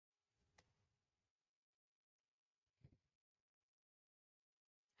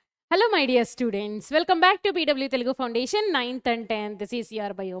Hello, my dear students. Welcome back to PW Telugu Foundation 9th and 10th. This is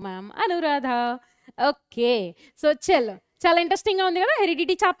your bio ma'am Anuradha. Okay. So, చాలా ఇంట్రెస్టింగ్గా ఉంది కదా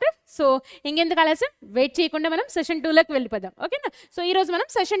heredity chapter. So ఇంకెందుకు ఆలస్యం, wait చేయకుండా మనం session 2లోకి వెళ్ళిపోదాం. ఓకేనా? సో ఈరోజు మనం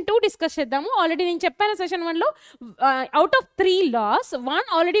సెషన్ 2 డిస్కస్ చేద్దాము. ఆల్రెడీ నేను చెప్పాను session 1లో out of 3 laws, 1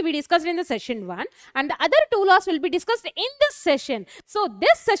 already we discussed in the session 1 and the other 2 laws will be discussed in this session. So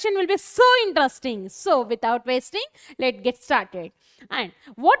this session will be so interesting. So without wasting, let's get started. And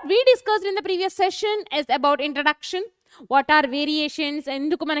what we discussed in the previous session is about introduction. What are variations?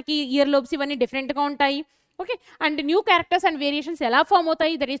 ఎందుకు మనకి year lobes ఇవన్నీ డిఫరెంట్గా ఉంటాయి. Okay, and new characters and variations ela form hotai,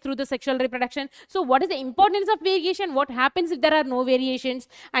 that is through the sexual reproduction. So what is the importance of variation? What happens if there are no variations?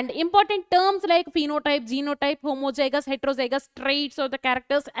 And important terms like phenotype, genotype, homozygous, heterozygous, traits of the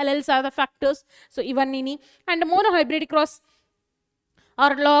characters, alleles are the factors. So ivanni and monohybrid cross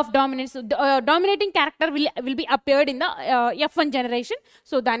or law of dominance. Dominating character will be appeared in the F1 generation.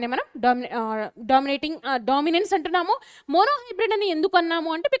 So danni manam dominating dominance antunnamo. Monohybrid ani enduku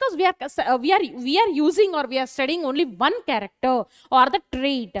annamu ante because we are using or we are studying only one character or the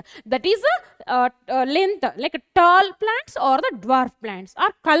trait, that is length, like tall plants or the dwarf plants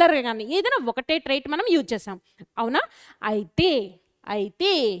or color gaani edaina okate trait manam use chesam. Avuna అయితే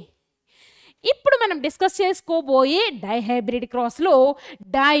ఇప్పుడు మనం discuss చేసుకోబోయే dihybrid క్రాస్లో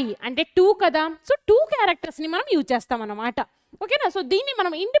die అంటే 2 కదా. So 2 క్యారెక్టర్స్ని మనం use చేస్తాం అన్నమాట. ఓకేనా? సో దీన్ని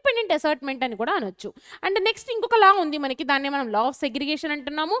మనం ఇండిపెండెంట్ అసర్ట్మెంట్ అని కూడా అనొచ్చు. అండ్ నెక్స్ట్ ఇంకొక లా ఉంది మనకి, దాన్ని మనం లా ఆఫ్ సెగ్రిగేషన్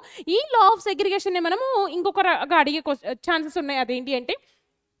అంటున్నాము. ఈ లా ఆఫ్ సెగ్రిగేషన్ని మనము ఇంకొకగా అడిగే ఛాన్సెస్ ఉన్నాయి. అదేంటి అంటే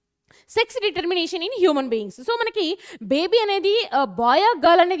sex determination in human beings. So మనకి బేబీ అనేది బాయ్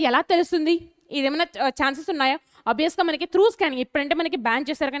గర్ల్ అనేది ఎలా తెలుస్తుంది? ఇదేమైనా ఛాన్సెస్ ఉన్నాయా? ఆబ్వియస్గా మనకి త్రూ స్కానింగ్. ఇప్పుడంటే మనకి బ్యాన్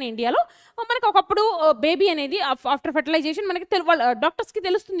చేస్తారు, కానీ ఇండియాలో మనకి ఒకప్పుడు బేబీ అనేది ఆఫ్టర్ ఫర్టిలైజేషన్ మనకి డాక్టర్స్కి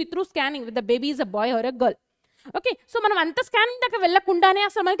తెలుస్తుంది through scanning with the baby is a boy or a girl. Okay, so మనం అంత స్కానింగ్ దాకా వెళ్ళకుండానే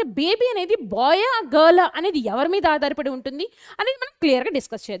అసలు మనకి బేబీ అనేది బాయ్ గర్ల్ అనేది ఎవరి మీద ఆధారపడి ఉంటుంది అనేది మనం క్లియర్గా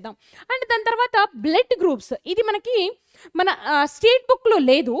డిస్కస్ చేద్దాం. అండ్ దాని తర్వాత బ్లడ్ గ్రూప్స్, ఇది మనకి మన స్టేట్ బుక్లో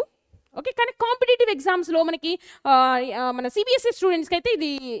లేదు. ఓకే, కానీ కాంపిటేటివ్ ఎగ్జామ్స్లో మనకి మన CBSE స్టూడెంట్స్కి అయితే ఇది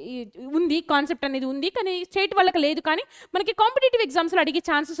ఉంది, కాన్సెప్ట్ అనేది ఉంది, కానీ స్టేట్ వాళ్ళకి లేదు. కానీ మనకి కాంపిటేటివ్ ఎగ్జామ్స్లో అడిగే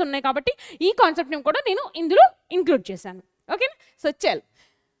ఛాన్సెస్ ఉన్నాయి కాబట్టి ఈ కాన్సెప్ట్ని కూడా నేను ఇందులో ఇంక్లూడ్ చేశాను. ఓకేనా?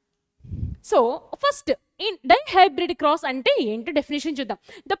 సో ఫస్ట్ డైహైబ్రిడ్ క్రాస్ అంటే ఏంటో డెఫినేషన్ చూద్దాం.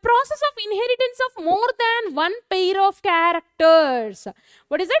 The process of inheritance of more than 1 pair of characters.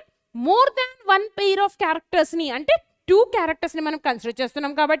 What is it? More than 1 pair of క్యారెక్టర్స్ని అంటే 2 క్యారెక్టర్స్ని మనం కన్సిడర్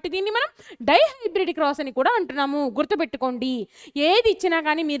చేస్తున్నాం కాబట్టి దీన్ని మనం డైహైబ్రిడ్ క్రాస్ అని కూడా అంటున్నాము. గుర్తుపెట్టుకోండి, ఏది ఇచ్చినా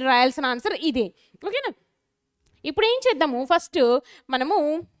కానీ మీరు రాయాల్సిన ఆన్సర్ ఇదే. ఓకేనా? ఇప్పుడు ఏం చేద్దాము, ఫస్ట్ మనము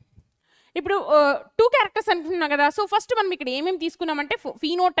ఇప్పుడు 2 క్యారెక్టర్స్ అనుకుంటున్నాం కదా. సో ఫస్ట్ మనం ఇక్కడ ఏమేమి తీసుకున్నామంటే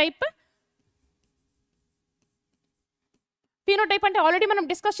ఫీనోటైప్ అంటే ఆల్రెడీ మనం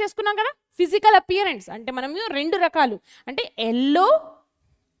డిస్కస్ చేసుకున్నాం కదా. ఫిజికల్ అపియరెన్స్ అంటే మనం 2 రకాలు, అంటే ఎల్లో,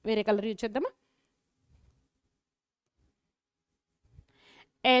 వేరే కలర్ యూజ్ చేద్దామా,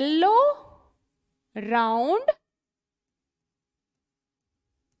 ఎల్లో రౌండ్,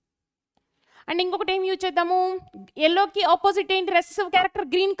 అండ్ ఇంకొకటి ఏం యూజ్ చేద్దాము, ఎల్లోకి ఆపోజిట్ ఏంటి, రెసెసివ్ క్యారెక్టర్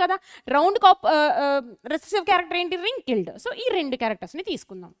గ్రీన్ కదా, రౌండ్కి రెసెసివ్ క్యారెక్టర్ ఏంటి, రింకిల్డ్. సో ఈ 2 క్యారెక్టర్స్ని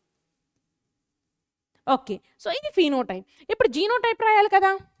తీసుకుందాం. ఓకే, సో ఇది ఫీనోటైప్. ఇప్పుడు జీనోటైప్ రాయాలి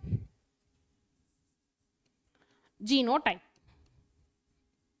కదా. జీనోటైప్.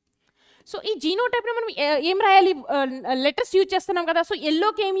 సో ఈ జీనోటైప్ని మనం ఏం రాయాలి, లెటర్స్ యూజ్ చేస్తున్నాం కదా. సో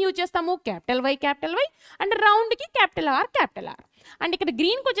ఎల్లోకి ఏం యూజ్ చేస్తాము, capital y and రౌండ్కి capital are. And ఇక్కడ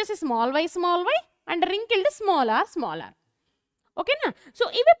గ్రీన్కి వచ్చేసి small y and wrinkled small are. ఓకేనా? సో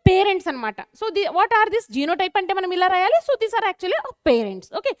ఇవి పేరెంట్స్ అనమాట. So what are this genotype అంటే మనం ఇలా రాయాలి. So these are actually parents.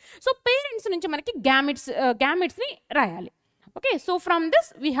 Okay, so parents నుంచి మనకి గ్యామిట్స్ని రాయాలి. Okay, so from this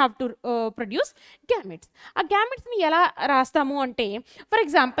we have to produce gametes. ఆ గ్యామిట్స్ని ఎలా రాస్తాము అంటే, ఫర్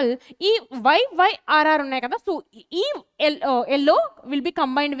ఎగ్జాంపుల్ ఈ వైఆర్ఆర్ ఉన్నాయి కదా. సో ఈ yellow will be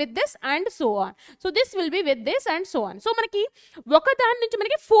combined with this and so on. So this will be with this and so on. So మనకి ఒక దాని నుంచి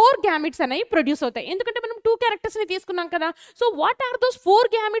మనకి 4 గ్యామిట్స్ అనేవి ప్రొడ్యూస్ అవుతాయి, ఎందుకంటే మనం 2 క్యారెక్టర్స్ని తీసుకున్నాం కదా. So what are those 4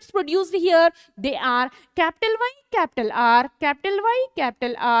 gametes produced here? They are capital y capital are, capital y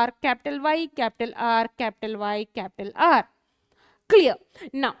capital are, capital y capital are, capital y capital are. Clear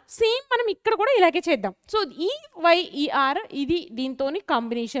నా? సేమ్ మనం ఇక్కడ కూడా ఇలాగే చేద్దాం. సో ఈ వైఈఆర్ ఇది దీంతో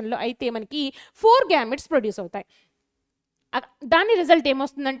కాంబినేషన్లో అయితే మనకి 4 గ్యామిట్స్ ప్రొడ్యూస్ అవుతాయి. దాని రిజల్ట్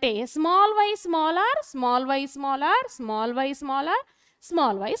ఏమొస్తుందంటే small y small are, small y small are, small y small are,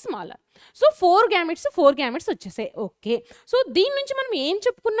 small y small are. So 4 gametes వచ్చేసాయి. ఓకే, సో దీని నుంచి మనం ఏం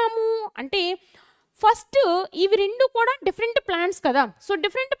చెప్పుకున్నాము అంటే ఫస్ట్ ఇవి 2 కూడా డిఫరెంట్ ప్లాంట్స్ కదా. సో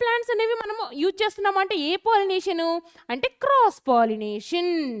డిఫరెంట్ ప్లాంట్స్ అనేవి మనం యూజ్ చేస్తున్నాము అంటే ఏ పాలినేషన్ అంటే క్రాస్ పాలినేషన్.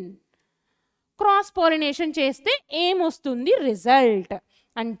 క్రాస్ పాలినేషన్ చేస్తే ఏమొస్తుంది రిజల్ట్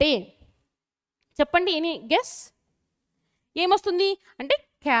అంటే చెప్పండి, ఎనీ గెస్ ఏమొస్తుంది అంటే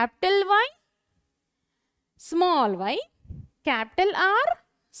capital y small y capital are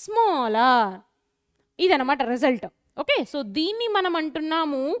small are, ఇదన్నమాట రిజల్ట్. ఓకే, సో దీన్ని మనం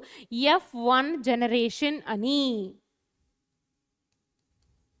అంటున్నాము F1 జనరేషన్ అని.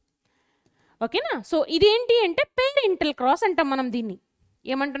 ఓకేనా, సో ఇదేంటి అంటే పేరెంటల్ క్రాస్ అంటాం మనం దీన్ని.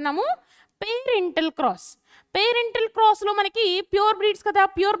 ఏమంటున్నాము? Parental cross. పేరెంటల్ క్రాస్లో మనకి ప్యూర్ బ్రీడ్స్ కదా,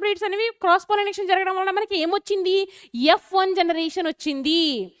 ప్యూర్ బ్రీడ్స్ అనేవి క్రాస్ పాలినేషన్ జరగడం వల్ల మనకి ఏమొచ్చింది? F1 జనరేషన్ వచ్చింది.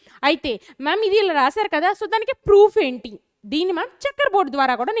 అయితే మ్యామ్ ఇది ఇలా రాశారు కదా, సో దానికి ప్రూఫ్ ఏంటి? దీన్ని మనం చక్కర్ బోర్డు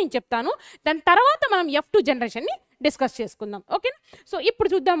ద్వారా కూడా నేను చెప్తాను. దాని తర్వాత మనం F2 జనరేషన్ని డిస్కస్ చేసుకుందాం. ఓకేనా, సో ఇప్పుడు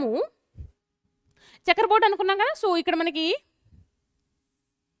చూద్దాము. చక్కర్ బోర్డు అనుకున్నాం కదా, సో ఇక్కడ మనకి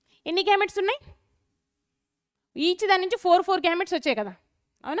ఎన్ని గ్యామెట్స్ ఉన్నాయి? ఈచ్ దాని నుంచి 4 గ్యామెట్స్ వచ్చాయి కదా,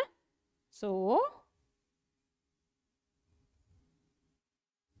 అవునా? సో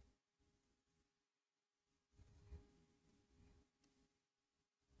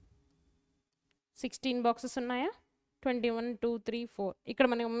 16 బాక్సెస్ ఉన్నాయా? 21 2 3 4 ఇక్కడ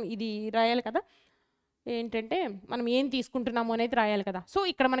మనం ఇది రాయాలి కదా, ఏంటంటే మనం ఏం తీసుకుంటున్నాము అనేది రాయాలి కదా. సో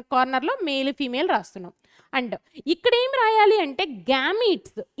ఇక్కడ మనకి కార్నర్లో మేల్ ఫీమేల్ రాస్తున్నాం. అండ్ ఇక్కడ ఏం రాయాలి అంటే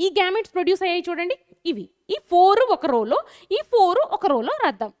గ్యామీట్స్, ఈ గ్యామీట్స్ ప్రొడ్యూస్ అయ్యాయి చూడండి, ఇవి ఈ 4 ఒక రోలో, ఈ 4 ఒక రోలో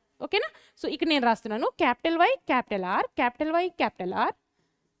రాద్దాం. ఓకేనా, సో ఇక్కడ నేను రాస్తున్నాను capital y capital are capital y capital are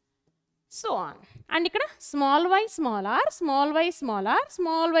so on. And ఇక్కడ small y small are small y small are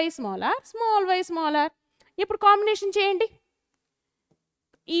small y small are small y small are. ఇప్పుడు కాంబినేషన్ చేయండి,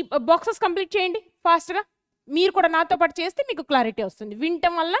 ఈ బాక్సెస్ కంప్లీట్ చేయండి ఫాస్ట్గా. మీరు కూడా నాతో పాటు చేస్తే మీకు క్లారిటీ వస్తుంది.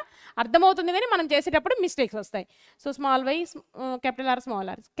 వినటం వల్ల అర్థమవుతుంది కానీ మనం చేసేటప్పుడు మిస్టేక్స్ వస్తాయి. So small y capital are small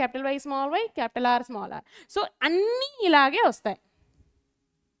are capital y small y capital are small are. So అన్నీ ఇలాగే వస్తాయి.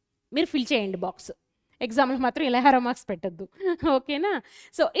 మీరు ఫిల్ చేయండి బాక్స్. ఎగ్జామ్లో మాత్రం ఇలా హెరో మార్క్స్ పెట్టద్దు. ఓకేనా,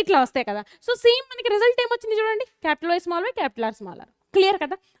 సో ఇట్లా వస్తాయి కదా. సో సేమ్ మనకి రిజల్ట్ ఏమొచ్చింది చూడండి, capital y small y capital are small are. Clear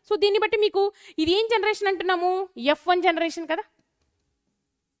కదా. సో దీన్ని బట్టి మీకు ఇది ఏం జనరేషన్ అంటున్నాము? F1 జనరేషన్ కదా.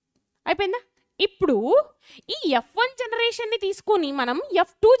 అయిపోయిందా? ఇప్పుడు ఈ F1 జనరేషన్ని తీసుకొని మనం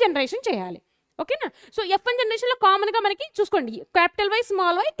F2 జనరేషన్ చేయాలి. ఓకేనా, సో F1 జనరేషన్లో కామన్గా మనకి చూసుకోండి capital y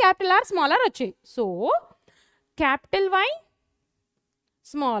small y capital are small are వచ్చాయి. So capital y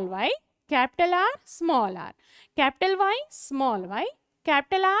small y capital are small are capital y small y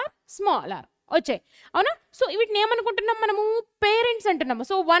capital are small are వచ్చాయి, అవునా? సో వీటిని ఏమనుకుంటున్నాం మనము? పేరెంట్స్ అంటున్నాము.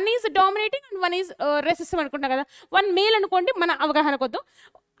 So 1 is dominating and 1 is resistive అనుకుంటున్నాం కదా. 1 male అనుకోండి, మన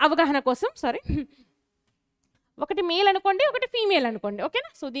అవగాహన కోసం సారీ, ఒకటి మేల్ అనుకోండి, ఒకటి ఫీమేల్ అనుకోండి. ఓకేనా,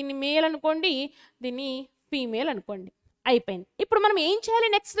 సో దీన్ని మేల్ అనుకోండి, దీన్ని ఫీమేల్ అనుకోండి. అయిపోయింది. ఇప్పుడు మనం ఏం చేయాలి?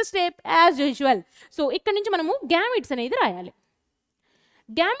 Next step as usual. So ఇక్కడ నుంచి మనము గ్యామిట్స్ అనేది రాయాలి.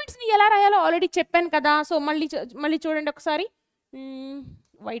 గ్యామిట్స్ని ఎలా రాయాలో ఆల్రెడీ చెప్పాను కదా. సో మళ్ళీ చూడండి ఒకసారి,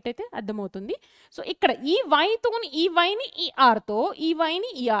 వైట్ అయితే అర్థమవుతుంది. సో ఇక్కడ ఈ వైతో ఈ వైని ఈ ఆర్తో, ఈ వైని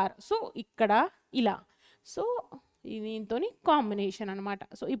ఈ ఆర్, సో ఇక్కడ ఇలా, సో దీంతో కాంబినేషన్ అనమాట.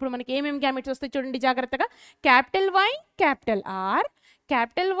 సో ఇప్పుడు మనకి ఏమేమి గ్యామెట్స్ వస్తాయి చూడండి జాగ్రత్తగా. Capital y capital are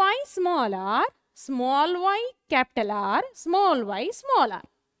capital y small are small y capital are small y small are.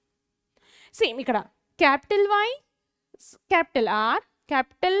 Same ఇక్కడ capital y capital are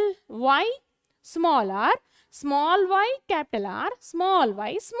capital y small are small y capital are small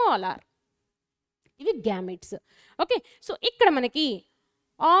y small are. ఇవి gametes. Okay, so ఇక్కడ మనకి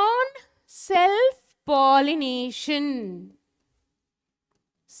on self pollination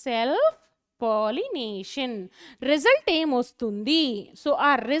result ఏమొస్తుంది? So ఆ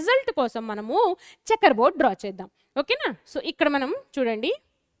result కోసం మనము చెక్కర్ board draw చేద్దాం. ఓకేనా, సో ఇక్కడ మనం చూడండి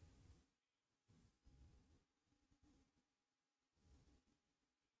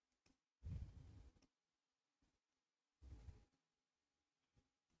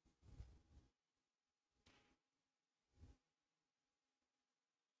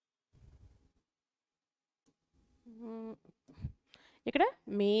ఇక్కడ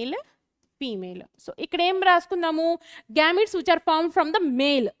మేల్ ఫీమేల్. సో ఇక్కడ ఏం రాసుకుందాము? Gametes which are form from the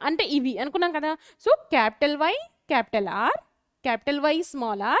male అంటే ఇవి అనుకున్నాం కదా. So capital y capital are capital y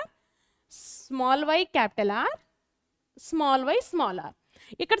small are small y capital are small y small are.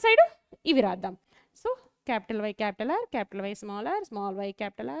 ఇక్కడ సైడ్ ఇవి రాద్దాం. So capital y capital are capital y small are small y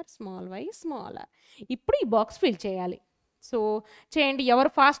capital are small y small are. ఇప్పుడు ఈ box fill చేయాలి. So చేయండి, ఎవరు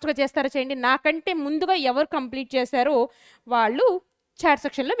ఫాస్ట్గా చేస్తారో చేయండి. నాకంటే ముందుగా ఎవరు కంప్లీట్ చేశారో వాళ్ళు చాట్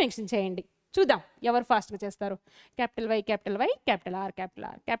సెక్షన్లో మెన్షన్ చేయండి, చూద్దాం ఎవరు ఫాస్ట్గా చేస్తారు. Capital y capital y capital are capital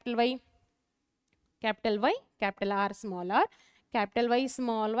are capital y capital are small are capital y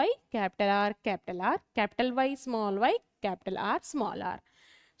small y capital are capital are capital y small y capital are small are.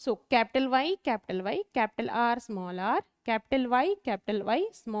 So capital y, capital are, small are, capital y,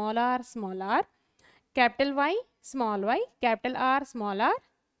 small are, capital y, capital are, small are,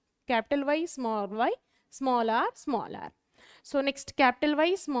 capital y, small are. So next capital y,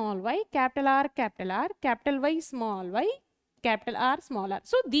 capital are, capital y, capital are, small are.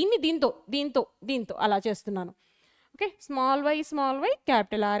 So దీన్ని దీంతో అలా చేస్తున్నాను. Okay, small y,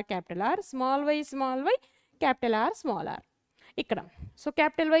 capital are, small y, capital are, small are ఇక్కడ. So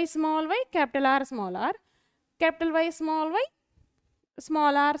capital y, capital are, capital y, small are,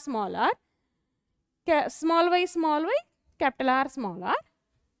 small are, small y, capital are,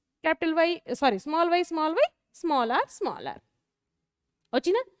 capital y, small y, small are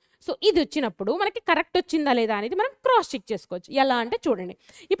వచ్చినా. So ఇది వచ్చినప్పుడు మనకి correct వచ్చిందా లేదా అనేది మనం cross check చేసుకోవచ్చు. ఎలా అంటే చూడండి,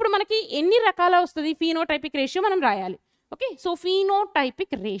 ఇప్పుడు మనకి ఎన్ని రకాల వస్తుంది ఫీనోటైపిక్ రేషియో మనం రాయాలి. ఓకే, సో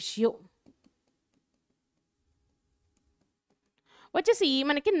ఫీనోటైపిక్ రేషియో వచ్చేసి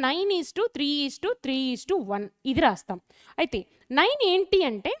మనకి 9:3:3:1 ఇది రాస్తాం. అయితే 9 ఏంటి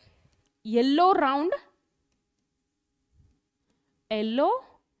అంటే yellow round, yellow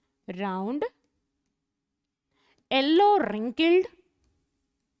wrinkled,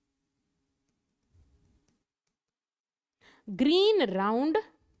 green round,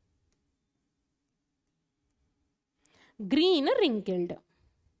 green wrinkled.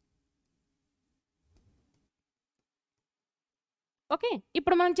 Okay,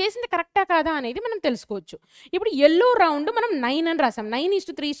 ఇప్పుడు మనం చేసింది కరెక్టా కాదా అనేది మనం తెలుసుకోవచ్చు. ఇప్పుడు ఎల్లో రౌండ్ మనం 9 అని రాసాం,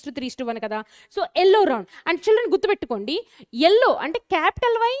 9:3:3:1 కదా. So yellow round and children గుర్తుపెట్టుకోండి, ఎల్లో అంటే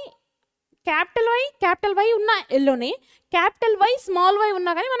క్యాపిటల్ వై ఉన్న ఎల్లోనే, క్యాపిటల్ వై, స్మాల్ వై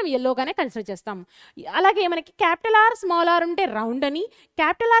ఉన్నా కానీ మనం ఎల్లోగానే కన్సిడర్ చేస్తాం. అలాగే మనకి క్యాపిటల్ ఆర్, స్మాల్ ఆర్ ఉంటే రౌండ్ అని,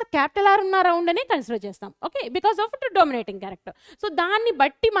 క్యాపిటల్ ఆర్ ఉన్న రౌండ్ అని కన్సిడర్ చేస్తాం. Okay, because of dominating character. So దాన్ని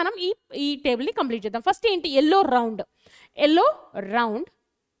బట్టి మనం ఈ టేబుల్ని కంప్లీట్ చేద్దాం. ఫస్ట్ ఏంటి, ఎల్లో రౌండ్,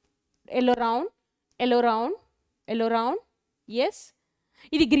 ఎస్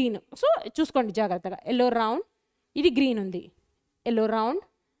ఇది గ్రీన్. సో చూసుకోండి జాగ్రత్తగా, ఎల్లో రౌండ్ ఇది గ్రీన్ ఉంది, ఎల్లో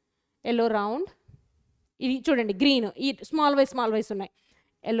రౌండ్ ఇది చూడండి గ్రీన్, ఈ స్మాల్ వైస్ ఉన్నాయి.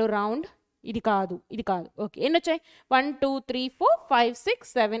 ఎల్లో రౌండ్ ఇది కాదు. ఓకే, ఎన్ని వచ్చాయి, 1 2 3 4 5 6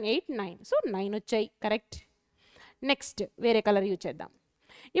 7 8 9. సో 9 వచ్చాయి, కరెక్ట్. నెక్స్ట్ వేరే కలర్ యూజ్ చేద్దాం.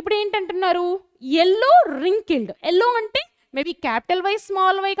 ఇప్పుడు ఏంటంటున్నారు, ఎల్లో రింకిల్డ్. ఎల్లో అంటే maybe capital y,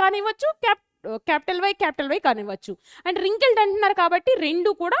 small y కానివ్వచ్చు, capital y కానివ్వచ్చు. And wrinkled అంటున్నారు కాబట్టి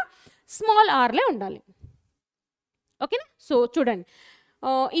రెండు కూడా స్మాల్ ఆర్లే ఉండాలి. ఓకేనా. సో చూడండి,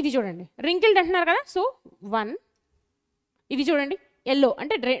 ఇది చూడండి రింకిల్డ్ అంటున్నారు కదా. సో 1, ఇది చూడండి ఎల్లో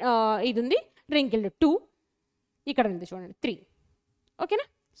అంటే ఇది ఉంది రింకిల్డ్ 2, ఇక్కడ ఉంది చూడండి 3. ఓకేనా.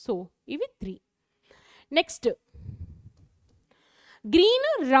 సో ఇవి 3. Next green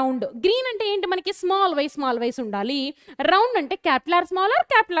round. గ్రీన్ అంటే ఏంటి, మనకి స్మాల్ వైస్ ఉండాలి. రౌండ్ అంటే capital are, small are,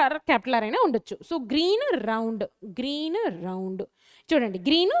 capital are అయినా ఉండొచ్చు. సో గ్రీన్ రౌండ్ చూడండి,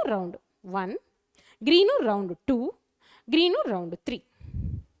 green round 1, green round 2, green round 3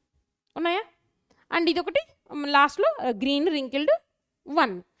 ఉన్నాయా. అండ్ ఇది ఒకటి లాస్ట్లో గ్రీన్ రింకిల్డ్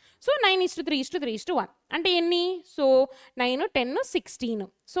 1. సో 9:3:3:1 అంటే ఎన్ని, సో 9 10 16.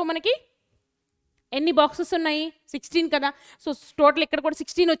 సో మనకి ఎన్ని బాక్సెస్ ఉన్నాయి, 16 కదా. సో టోటల్ ఇక్కడ కూడా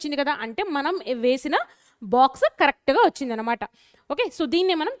 16 వచ్చింది కదా, అంటే మనం వేసిన బాక్స్ కరెక్ట్గా వచ్చింది అనమాట. ఓకే, సో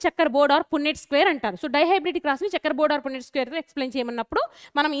దీన్నే మనం చెక్కర్ బోర్డ్ ఆర్ పున్నెట్ స్క్వేర్ అంటారు. So dihybrid క్రాస్ని checker board are Punnett స్క్వేర్తో explain చేయమన్నప్పుడు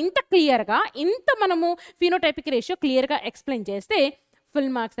మనం ఇంత క్లియర్గా, ఇంత మనము ఫినోటైపిక్ రేషియో క్లియర్గా ఎక్స్ప్లెయిన్ చేస్తే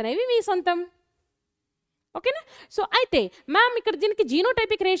ఫుల్ మార్క్స్ అనేవి మీ సొంతం. ఓకేనా. సో అయితే మ్యామ్ ఇక్కడ దీనికి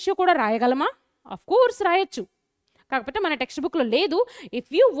జీనోటైపిక్ రేషియో కూడా రాయగలమా? ఆఫ్ కోర్స్ రాయొచ్చు, కాకపోతే మన టెక్స్ట్ బుక్లో లేదు. If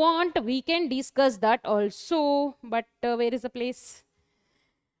you want we can discuss that also, but where is the place.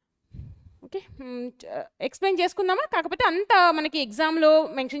 Okay, explain చేసుకుందామా, కాకపోతే అంత మనకి ఎగ్జామ్లో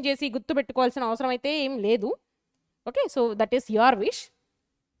మెన్షన్ చేసి గుర్తుపెట్టుకోవాల్సిన అవసరం అయితే ఏం లేదు. Okay, so that is your wish.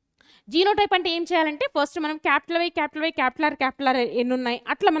 Genotype అంటే ఏం చేయాలంటే ఫస్ట్ మనం క్యాపిటల్ వై, క్యాపిటల్ ఆర్ ఎన్ని ఉన్నాయి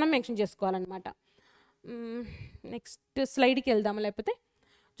అట్లా మనం మెన్షన్ చేసుకోవాలన్నమాట. నెక్స్ట్ స్లైడ్కి వెళ్దాం, లేకపోతే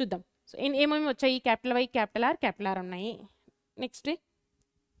చూద్దాం. సో ఏమేమి వచ్చాయి, క్యాపిటల్ వై, క్యాపిటల్ ఆర్ ఉన్నాయి. Next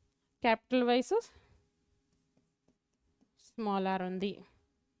capital vice small are ఉంది.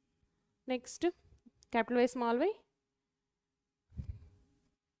 Next capital y, small y,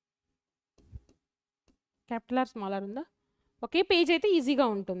 capital are, small are ఉందా. ఒకే పేజ్ అయితే ఈజీగా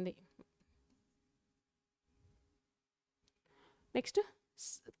ఉంటుంది. Next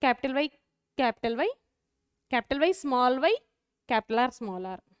capital y, small y, capital are, small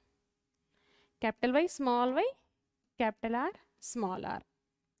are, capital y, small y, capital are, small are.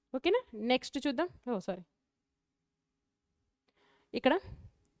 ఓకేనా. Next చూద్దాం. Sorry, ఇక్కడ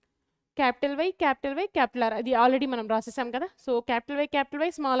capital y capital are, అది already మనం రాసేసాం కదా. So capital y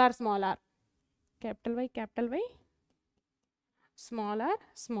small are capital y small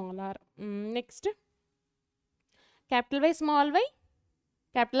are. Next capital y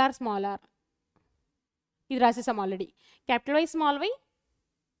capital are small are, ఇది రాసేసాం already. Capital y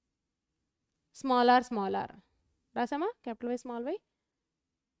small are రాసామా? Capital y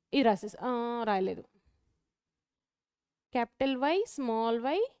ఇది రాసేసా, రాయలేదు. Capital y small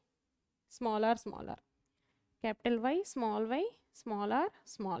are capital y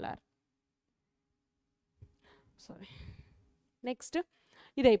small are. Sorry. Next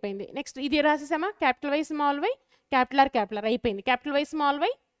ఇది అయిపోయింది. Next ఇది రాసేసామా? Capital y capital are అయిపోయింది. Capital y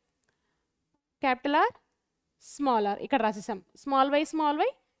capital are small are ఇక్కడ రాసేసాం. Small y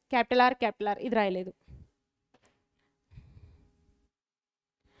capital are ఇది రాయలేదు.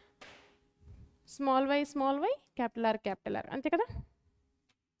 Small y capital are అంతే కదా.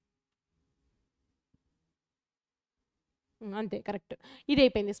 అంతే, కరెక్ట్. ఇది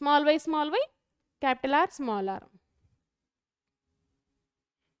అయిపోయింది. Small y capital are small are.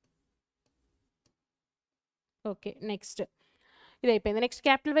 Okay, next ఇది అయిపోయింది. Next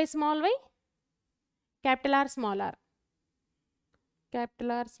capital y capital are small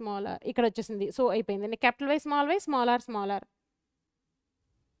are ఇక్కడ వచ్చేసింది. సో అయిపోయింది. క్యాపిటల్ వై స్మాల్ ఆర్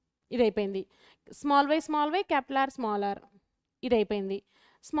ఇది అయిపోయింది. Small y capital are small are ఇది అయిపోయింది.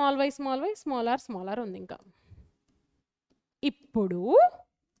 స్మాల్ వై స్మాల్ ఆర్ ఉంది ఇంకా. ఇప్పుడు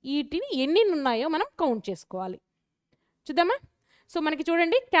వీటిని ఎన్ని ఉన్నాయో మనం కౌంట్ చేసుకోవాలి, చూద్దామా. సో మనకి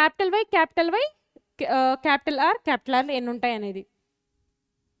చూడండి, క్యాపిటల్ వై క్యాపిటల్ ఆర్ ఎన్ని ఉంటాయి అనేది.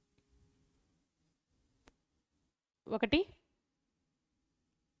 ఒకటి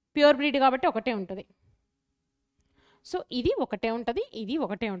ప్యూర్ బ్రీడ్ కాబట్టి ఒకటే ఉంటుంది. సో ఇది ఒకటే ఉంటుంది, ఇది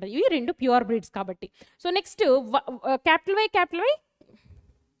ఒకటే ఉంటుంది. ఇవి రెండు ప్యూర్ బ్రీడ్స్ కాబట్టి. So next capital y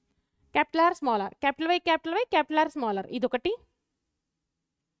capital are small are capital are small are ఇది ఒకటి.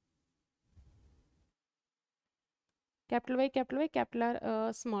 Capital y capital are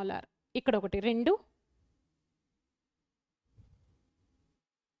small are ఇక్కడ ఒకటి. రెండు.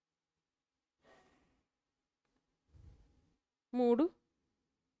 మూడు.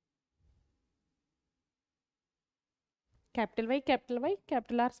 Capital y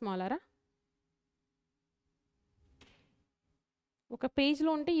capital are small ఆరా. ఒక పేజ్లో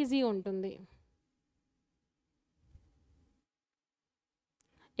ఉంటే ఈజీగా ఉంటుంది.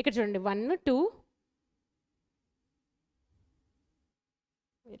 ఇక్కడ చూడండి, 1 2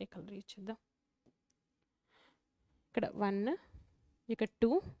 వేరే కలర్ ఇచ్చేద్దాం. ఇక్కడ 1 ఇక్కడ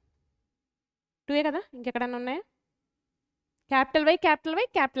 2 కదా. ఇంకెక్కడన్నా ఉన్నాయా? Capital y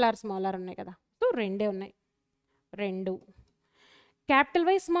capital are small are ఉన్నాయి కదా. సో రెండే ఉన్నాయి. 2. Capital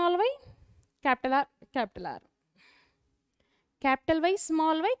y capital are capital y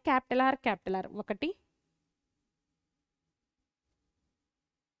small y capital are ఒకటి.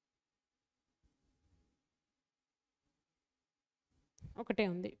 ఒకటే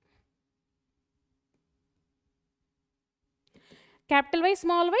ఉంది. Capital y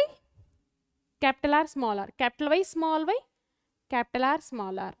capital are capital y capital are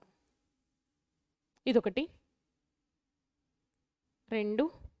small are ఇదొకటి. 2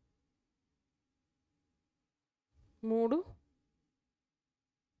 3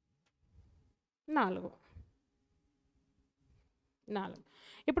 4.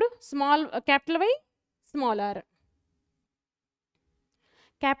 ఇప్పుడు capital y small are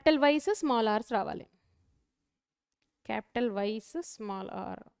capital vice small ఆర్స్ రావాలి. క్యాపిటల్ వైస్ స్మాల్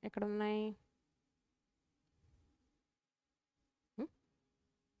ఆర్ ఎక్కడ ఉన్నాయి?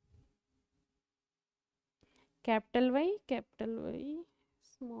 Capital y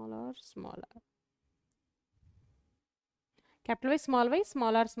small are capital y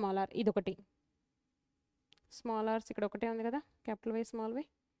small are ఇదొకటి. Small ఆర్స్ ఇక్కడ ఒకటే ఉంది కదా. Capital y small y.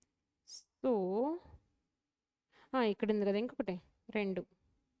 So ఇక్కడ ఉంది కదా ఇంకొకటి. 2.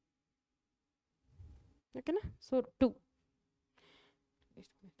 ఓకేనా. సో 2.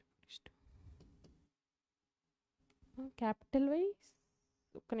 క్యాపిటల్ వై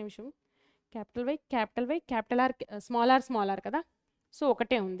ఒక్క నిమిషం. Capital y capital are small are కదా. సో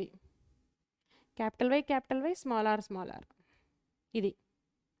ఒకటే ఉంది. క్యాపిటల్ వై స్మాల్ ఆర్ ఇది.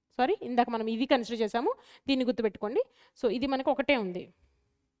 సారీ, ఇందాక మనం ఇది కన్సిడర్ చేసాము, దీన్ని గుర్తుపెట్టుకోండి. సో ఇది మనకు ఒకటే ఉంది.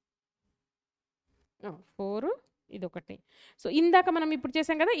 4 ఇది ఒకటి. సో ఇందాక మనం ఇప్పుడు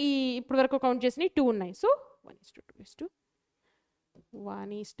చేసాం కదా, ఇప్పుడు వరకు కౌంట్ చేసినవి 2 ఉన్నాయి. సో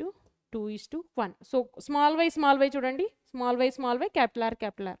 1:2:1. సో స్మాల్ వై చూడండి. Small y capital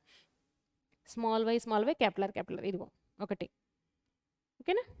are small y capital are ఇదిగో ఒకటి.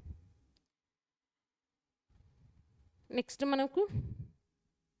 ఓకేనా. నెక్స్ట్ మనకు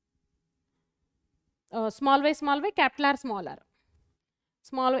small y capital are small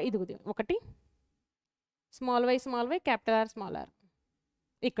y ఇది ఒకటి small y capital are small are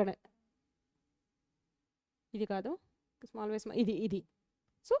ఇక్కడ ఇది కాదు స్మాల్ వై ఇది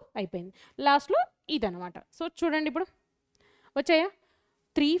సో అయిపోయింది లాస్ట్లో ఇదనమాట. సో చూడండి ఇప్పుడు వచ్చాయా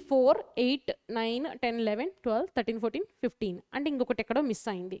 3 4 8 9 10 11 12 13 14 15 అంటే ఇంకొకటి ఎక్కడో మిస్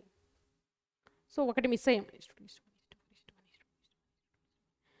అయింది. సో ఒకటి మిస్ అయ్యాం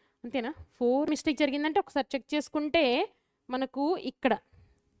అంతేనా. 4 మిస్టేక్ జరిగిందంటే ఒకసారి చెక్ చేసుకుంటే మనకు ఇక్కడ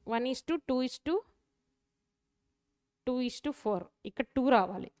 1:2:2:4 ఇక్కడ 2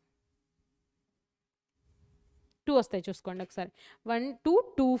 రావాలి. 2 వస్తాయి చూసుకోండి ఒకసారి 1 2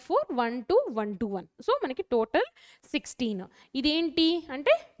 2 4 1 2 1 2 1. సో మనకి టోటల్ 16. ఇదేంటి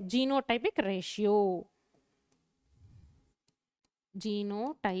అంటే జీనోటైపిక్ రేషియో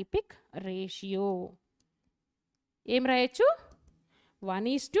ఏం రాయొచ్చు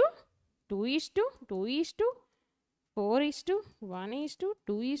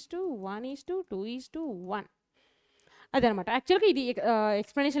 1:2:4:1:2:1:2:1. అదనమాట. యాక్చువల్గా ఇది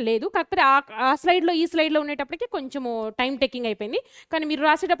ఎక్స్ప్లెనేషన్ లేదు, కాకపోతే ఆ స్లైడ్లో ఈ స్లైడ్లో ఉండేటప్పటికి కొంచెము టైం టేకింగ్ అయిపోయింది. కానీ మీరు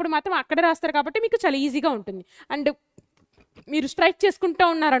రాసేటప్పుడు మాత్రం అక్కడే రాస్తారు కాబట్టి మీకు చాలా ఈజీగా ఉంటుంది. అండ్ మీరు స్ట్రైక్ చేసుకుంటూ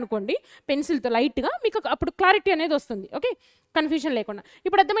ఉన్నారనుకోండి పెన్సిల్తో లైట్గా, మీకు అప్పుడు క్లారిటీ అనేది వస్తుంది. ఓకే, కన్ఫ్యూజన్ లేకుండా.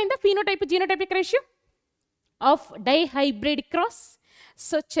 ఇప్పుడు అర్థమైందా phenotype genotypic ratio of dihybrid cross.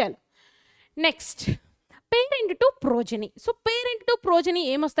 So చల్ next parent to progeny. So parent to progeny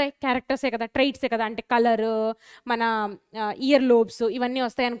ఏమొస్తాయి క్యారెక్టర్సే కదా, ట్రైట్సే కదా, అంటే కలర్ మన ఇయర్ లోబ్స్ ఇవన్నీ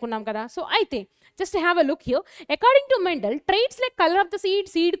వస్తాయి అనుకున్నాం కదా. సో అయితే just have a look here. According to Mendel ట్రైట్స్ like colour of the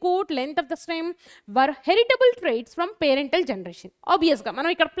seed coat, length of the stem were heritable ట్రైట్స్ from parental generation. ఆబ్వియస్గా మనం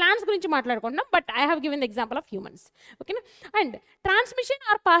ఇక్కడ ప్లాంట్స్ గురించి మాట్లాడుకుంటున్నాం, but I have given the example of humans. ఓకేనా. And transmission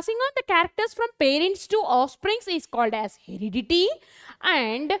are passing on the characters from parents to ఆఫ్స్ప్రింగ్స్ is called as heredity.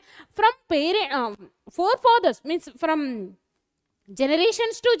 And from forefathers means from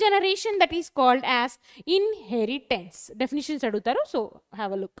generations to generation, that is called as inheritance. Definitions adutaru, so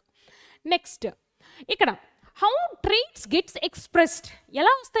have a look. Next ikkada how traits gets expressed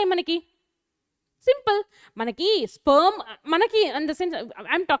ela vastayi manaki. Simple, మనకి sperm మనకి in the sense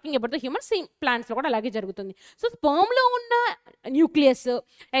I'm talking about the human, same ప్లాంట్స్లో కూడా అలాగే జరుగుతుంది. So స్పర్మ్లో ఉన్న nucleus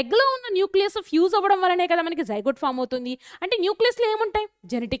ఎగ్లో ఉన్న nucleus fuse అవ్వడం వల్లనే కదా మనకి జైగోట్ ఫామ్ అవుతుంది. అంటే న్యూక్లియస్లో ఏముంటాయి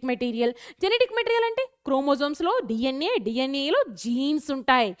జెనెటిక్ మెటీరియల్ అంటే క్రోమోజోమ్స్లో డిఎన్ఏలో జీన్స్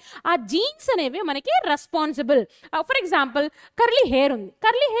ఉంటాయి. ఆ జీన్స్ అనేవి మనకి responsible. For example curly hair ఉంది,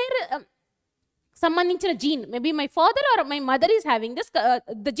 కర్లీ హెయిర్ సంబంధించిన gene, maybe my father are my mother is having this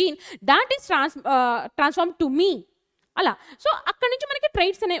the gene that is transform to me అలా. సో అక్కడ నుంచి మనకి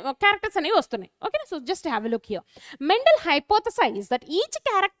ట్రైట్స్ అనేవి క్యారెక్టర్స్ అనేవి వస్తున్నాయి. Okay, so just have a look here. Mendel హైపోథసైజ్ that each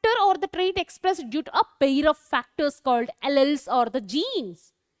character are the trait expressed due to a pair of factors called alleles are the jeans.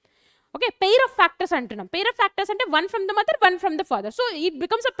 Okay, pair of factors అంటున్నాం. Pair of factors అంటే one from the mother, one from the father. So it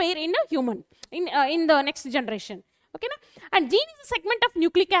becomes a pair in a human in the next generation. ఓకేనా. And gene is a segment of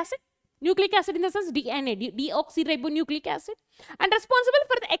nucleic acid in the sense DNA, deoxyribonucleic acid, and responsible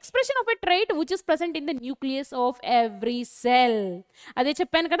for the expression of a trait which is present in the nucleus of every cell. Ade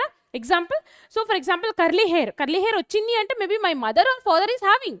cheppanu kada example. So for example curly hair ochindi ante maybe my mother or father is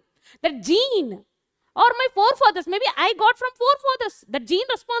having that gene, or my forefathers, maybe I got from forefathers that gene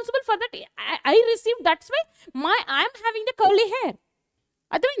responsible for that I received, that's why I am having the curly hair.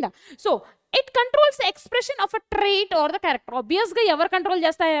 అర్థమైందా. So it controls the expression of a trait are the character. ఆబ్వియస్గా ఎవరు control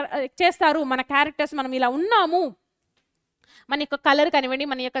చేస్తారు మన characters, మనం ఇలా ఉన్నాము, మన యొక్క కలర్ కానివ్వండి,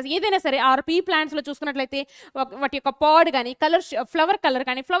 మన యొక్క ఏదైనా సరే. ఆర్పీ ప్లాంట్స్లో చూసుకున్నట్లయితే వాటి యొక్క పాడ్ కానీ, కలర్ ఫ్లవర్ కలర్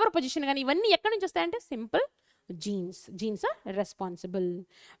కానీ, ఫ్లవర్ పొజిషన్ కానీ, ఇవన్నీ ఎక్కడి నుంచి వస్తాయంటే simple jeans are responsible.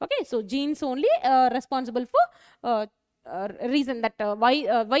 Okay, so jeans only responsible for reason that why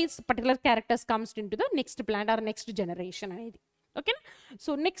particular characters comes into the next plant or next generation అనేది. ఓకేనా.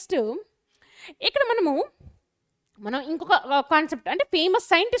 సో నెక్స్ట్ ఇక్కడ మనం ఇంకొక కాన్సెప్ట్ అంటే ఫేమస్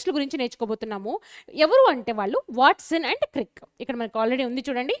సైంటిస్టుల గురించి నేర్చుకోబోతున్నాము. ఎవరు అంటే వాళ్ళు వాట్సన్ అండ్ క్రిక్. ఇక్కడ మనకు ఆల్రెడీ ఉంది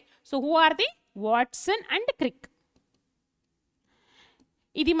చూడండి. So who are the Watson and Crick.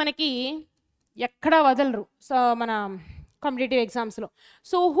 ఇది మనకి ఎక్కడా వదలరు సో మన కాంపిటేటివ్ ఎగ్జామ్స్లో.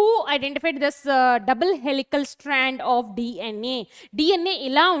 So who identified this double helical strand of DNA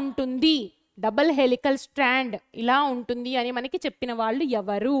ఇలా ఉంటుంది, డబుల్ హెలికల్ స్ట్రాండ్ ఇలా ఉంటుంది అని మనకి చెప్పిన వాళ్ళు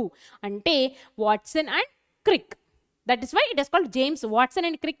ఎవరు అంటే Watson and Crick. That is why it is called James Watson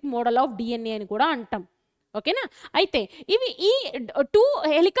and Crick model of DNA అని కూడా అంటాం. ఓకేనా. అయితే ఇవి ఈ 2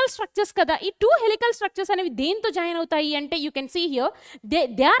 హెలికల్ స్ట్రక్చర్స్ కదా, ఈ 2 హెలికల్ స్ట్రక్చర్స్ అనేవి దేంతో జాయిన్ అవుతాయి అంటే you can see here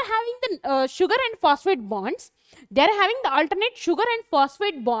they are having the sugar and phosphate bonds. They are having the alternate sugar and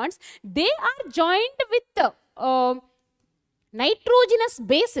phosphate bonds. They are joint with nitrogenous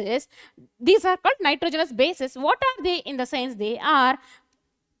bases, these are called nitrogenous bases. What are they? In the sense they are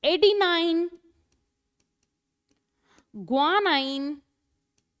adenine, guanine,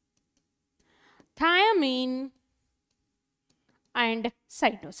 thymine and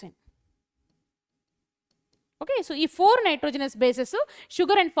cytosine. Okay, so ఈ 4 nitrogenous bases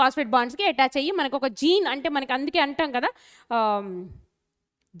sugar and phosphate బాండ్స్కి attach అయ్యి మనకు ఒక gene, అంటే మనకి అందుకే అంటాం కదా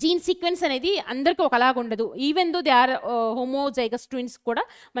gene sequence అనేది అందరికీ ఒకలాగా ఉండదు. Even though they are homozygous twins కూడా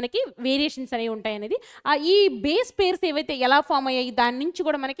మనకి వేరియేషన్స్ అనేవి ఉంటాయి అనేది. ఈ బేస్ పేర్స్ ఏవైతే ఎలా ఫామ్ అయ్యాయి దాని నుంచి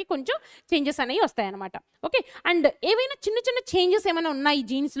కూడా మనకి కొంచెం చేంజెస్ అనేవి వస్తాయన్నమాట. ఓకే, అండ్ ఏవైనా చిన్న చిన్న చేంజెస్ ఏమైనా ఉన్నాయి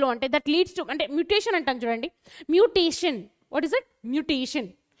జీన్స్లో అంటే దట్ లీడ్స్ టు, అంటే మ్యూటేషన్ అంటాం చూడండి, mutation. What is it? Mutation.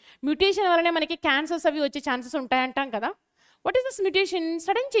 Mutation వల్లనే మనకి క్యాన్సర్స్ అవి వచ్చే ఛాన్సెస్ ఉంటాయంటాం కదా. What is this mutation?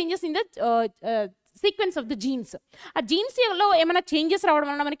 Sudden changes in the sequence of the jeans. ఆ జీన్స్లో ఏమైనా చేంజెస్ రావడం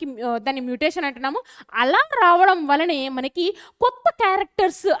వలన మనకి దాన్ని మ్యూటేషన్ అంటున్నాము. అలా రావడం వలనే మనకి కొత్త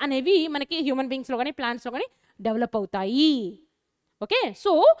క్యారెక్టర్స్ అనేవి మనకి హ్యూమన్ బీయింగ్స్లో కానీ ప్లాంట్స్లో కానీ డెవలప్ అవుతాయి. Okay,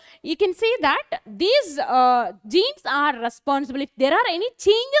 so you can say that these genes are responsible. If there are any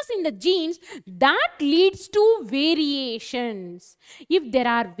changes in the genes, that leads to variations. If there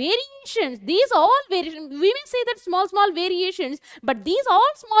are variations, these all variations, we may say that small variations, but these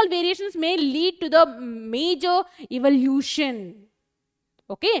all small variations may lead to the major evolution.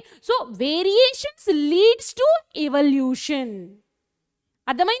 Okay, so variations leads to evolution.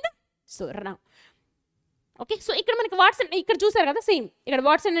 అర్థమైందా? So now, okay, so ఇక్కడ మనకి Watson, ఇక్కడ చూసారు కదా same, ఇక్కడ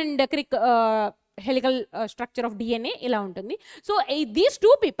Watson and Crick helical structure of DNA ఇలా ఉంటుంది. So these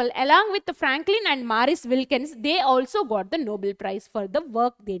 2 people along with Franklin and Morris Wilkins, they also got the Nobel prize for the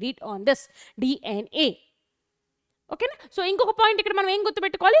work they did on this DNA. ఓకేనా? So ఇంకొక point ఇక్కడ మనం ఏం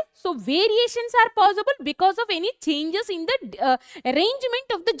గుర్తుపెట్టుకోవాలి? So variations are possible because of any changes in the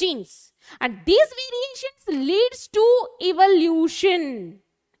arrangement of the jeans and these variations leads to evolution.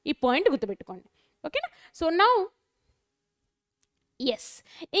 ఈ point గుర్తుపెట్టుకోండి. ఓకేనా? So now yes,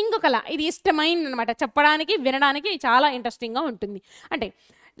 ఇంకొకలా ఇది ఇష్టమైంది అనమాట, చెప్పడానికి వినడానికి చాలా ఇంట్రెస్టింగ్గా ఉంటుంది. అంటే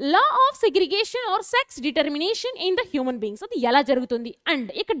law of segregation are sex determination in the human beings, అది ఎలా జరుగుతుంది. అండ్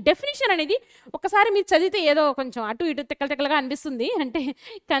ఇక్కడ డెఫినేషన్ అనేది ఒకసారి మీరు చదివితే ఏదో కొంచెం అటు ఇటు తెక్కలుగా అనిపిస్తుంది, అంటే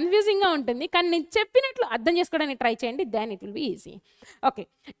కన్ఫ్యూజింగ్గా ఉంటుంది, కానీ నేను చెప్పినట్లు అర్థం చేసుకోవడానికి ట్రై చేయండి, then it will be easy. Okay,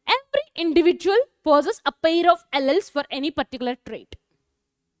 every individual poses a pair of alleles for any particular trait.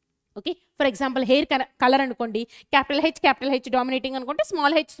 Okay, for example hair colour అనుకోండి, క్యాపిటల్ హెచ్ డామినేటింగ్ అనుకుంటే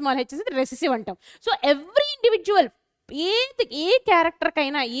స్మాల్ హెచ్ రెసెసివ్ అంటాం. So every individual A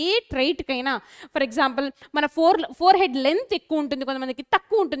క్యారెక్టర్కైనా A ట్రైట్కైనా, for example మన four head length ఎక్కువ ఉంటుంది, కొంతమందికి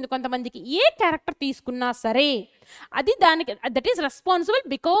తక్కువ ఉంటుంది, కొంతమందికి ఏ క్యారెక్టర్ తీసుకున్నా సరే అది దానికి that is responsible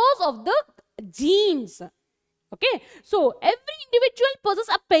because of the jeans. Okay, so every individual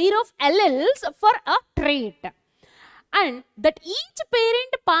possess a pair of alleles for a trait and that each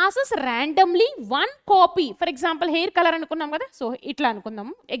parent passes randomly one copy. For example, hair color anukunnam kada, so itla anukunnam,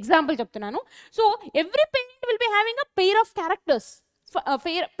 example cheptunanu. So every parent will be having a pair of characters,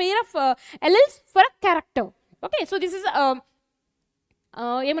 pair of alleles for a character. Okay, so this is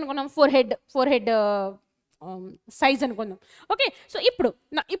ఏమనుకున్నాం, forehead size అనుకున్నాం. Okay, so ఇప్పుడు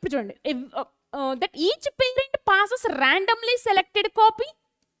చూడండి, that each parent passes randomly selected copy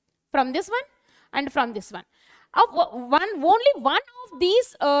from this one and from this one. Only one of these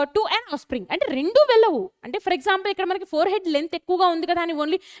to an offspring. అంటే రెండు వెళ్ళవు. అంటే for example ఇక్కడ మనకి ఫోర్ హెడ్ లెంత్ ఎక్కువగా ఉంది కదా అని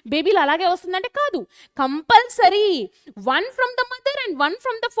ఓన్లీ బేబీలు అలాగే వస్తుందంటే కాదు, compulsory one from the mother and one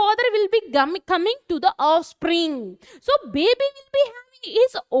from the father will be coming to the of spring. So baby will be having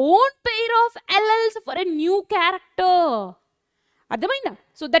his own pair of alleles for a new character. అర్థమైందా?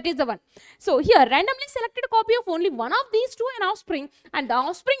 So that is the one. So here randomly selected copy of only one of these to an offspring and the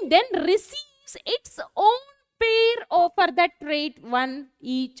offspring then receives its own pair for that trait, one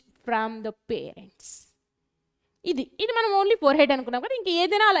each from the parents. ఇది మనం only four head అనుకున్నాం కదా, ఇంకా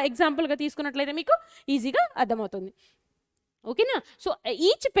ఏదైనా అలా ఎగ్జాంపుల్గా తీసుకున్నట్లయితే మీకు ఈజీగా అర్థమవుతుంది. ఓకేనా? So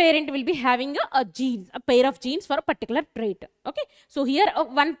each parent will be having a pair of genes for a particular trait. Okay, so here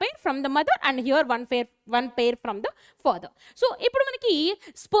one pair from the mother and here one pair from the father. So ఇప్పుడు మనకి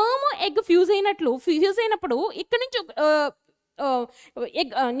స్పర్మ్ ఎగ్ ఫ్యూజ్ అయినప్పుడు ఇక్కడ నుంచి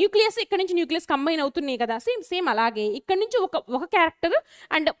nucleus, ఇక్కడ నుంచి nucleus combine అవుతున్నాయి కదా, same అలాగే ఇక్కడ నుంచి ఒక క్యారెక్టర్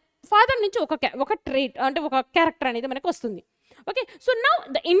అండ్ ఫాదర్ నుంచి ఒక ట్రేట్ అంటే ఒక క్యారెక్టర్ అనేది మనకు వస్తుంది. Okay, so now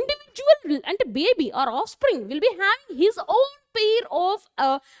the individual అంటే baby are of spring will be having his own pair of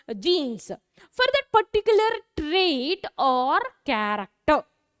jeans for that particular trait are character.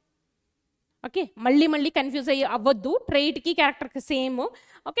 Okay, మళ్ళీ కన్ఫ్యూజ్ అవ్వద్దు, ట్రేట్కి క్యారెక్టర్కి same.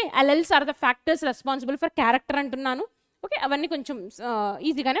 Okay, alleles are the factors responsible for character అంటున్నాను. Okay, అవన్నీ కొంచెం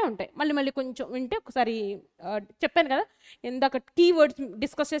ఈజీగానే ఉంటాయి. మళ్ళీ మళ్ళీ కొంచెం వింటే ఒకసారి చెప్పాను కదా, ఇందాక కీవర్డ్స్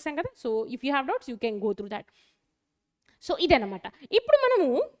డిస్కస్ చేశాం కదా. So if you have doubts you can go through that. So ఇదన్నమాట.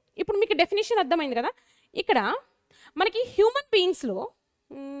 ఇప్పుడు మీకు డెఫినేషన్ అర్థమైంది కదా. ఇక్కడ మనకి హ్యూమన్ బీయింగ్స్లో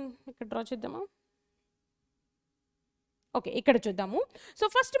ఇక్కడ డ్రా చేద్దామా, ఓకే ఇక్కడ చూద్దాము. సో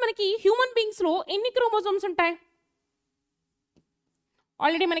ఫస్ట్ మనకి హ్యూమన్ బీయింగ్స్లో ఎన్ని క్రోమోజోమ్స్ ఉంటాయి?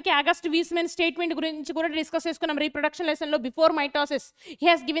 ఆల్రెడీ మనకి ఆగస్ట్ వీస్మెన్ స్టేట్మెంట్ గురించి కూడా డిస్కస్ చేసుకున్నాం రీప్రొడక్షన్ లెసన్లో. Before mitosis he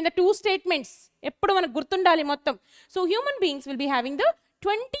has given the 2 statements. ఎప్పుడు మనకు గుర్తుండాలి మొత్తం. So human beings will be having the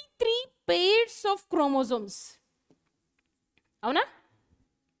 23 pairs of chromosomes. అవునా?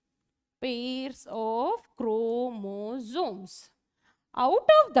 pairs of chromosomes. out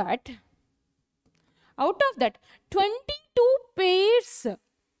of that 22 pairs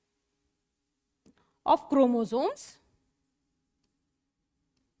of chromosomes,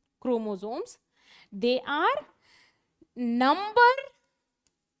 they are number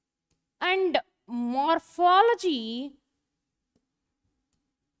and morphology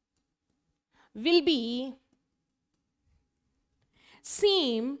will be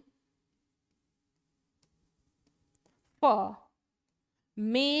same for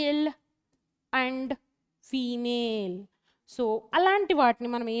male and female. So అలాంటి వాటిని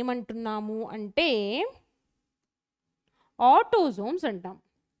మనం ఏమంటున్నాము అంటే autosomes అంటాం.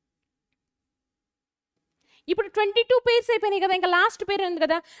 ఇప్పుడు 22 pairs అయిపోయినాయి కదా, ఇంకా లాస్ట్ పేర్ ఉంది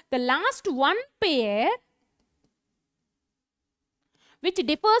కదా. The last 1 pair which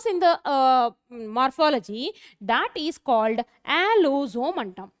differs in the morphology, that is called allosome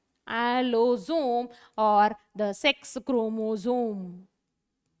అంటాం. allosome or the sex chromosome.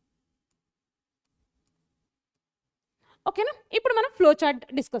 ఓకేనా? ఇప్పుడు మనం ఫ్లో చార్ట్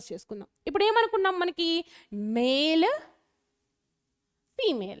డిస్కస్ చేసుకుందాం. ఇప్పుడు ఏమనుకున్నాం, మనకి మేల్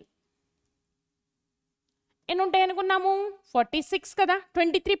ఫీమేల్ ఎన్ని ఉంటాయి అనుకున్నాము? 46 కదా,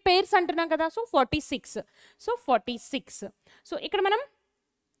 23 pairs అంటున్నాం కదా. సో 46. సో ఇక్కడ మనం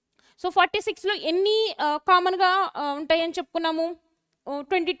 46లో ఎన్ని కామన్గా ఉంటాయని చెప్పుకున్నాము?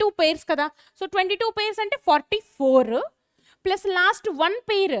 22 pairs కదా. సో 22 pairs అంటే 44 ప్లస్ లాస్ట్ 1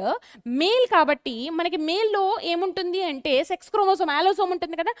 pair మేల్ కాబట్టి మనకి మేల్లో ఏముంటుంది అంటే సెక్స్ క్రోమోసోమ్ ఆలోసోమ్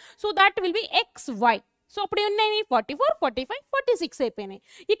ఉంటుంది కదా. So that will be XY. So అప్పుడు ఉన్నాయి 44, 45, 46 అయిపోయినాయి.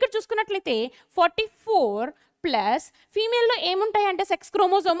 ఇక్కడ చూసుకున్నట్లయితే 44 ప్లస్ ఫీమేల్లో ఏముంటాయి అంటే సెక్స్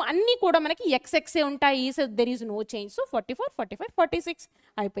క్రోమోసోమ్ అన్నీ కూడా మనకి XXే ఉంటాయి. So there is no change. So 44, 45, 46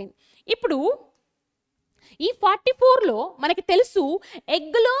 అయిపోయింది. ఇప్పుడు ఈ 44లో మనకి తెలుసు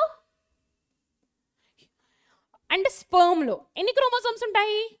ఎగ్లో అండ్ స్పర్మ్లో ఎన్ని క్రోమోసోమ్స్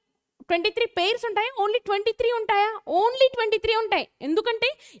ఉంటాయి? 23 pairs ఉంటాయి. ఓన్లీ 23 ఉంటాయా? ఓన్లీ 23 ఉంటాయి. ఎందుకంటే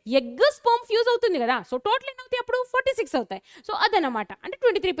ఎగ్ స్పర్మ్ ఫ్యూజ్ అవుతుంది కదా. సో టోటల్ ఎన్ని అవుతాయి అప్పుడు? 46 అవుతాయి. సో అదనమాట, అంటే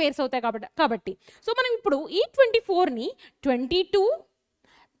 23 pairs అవుతాయి కాబట్టి. సో మనం ఇప్పుడు ఈ 24ని 22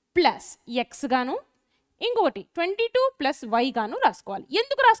 ప్లస్ ఎక్స్ గాను ఇంకొకటి 22 ప్లస్ వై గాను రాసుకోవాలి.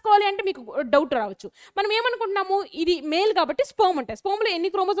 ఎందుకు రాసుకోవాలి అంటే మీకు డౌట్ రావచ్చు. మనం ఏమనుకుంటున్నాము, ఇది మేల్ కాబట్టి స్పర్మ్ ఉంటాయి. స్పర్మ్లో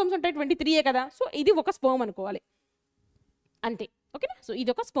ఎన్ని క్రోమోసోమ్స్ ఉంటాయి? 23 కదా. సో ఇది ఒక స్పర్మ్ అనుకోవాలి అంతే. ఓకేనా? సో ఇది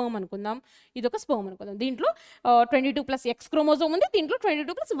ఒక స్పర్మ్ అనుకుందాం, ఇది ఒక స్పర్మ్ అనుకుందాం. దీంట్లో 22 ప్లస్ ఎక్స్ క్రోమోజోమ్ ఉంది, దీంట్లో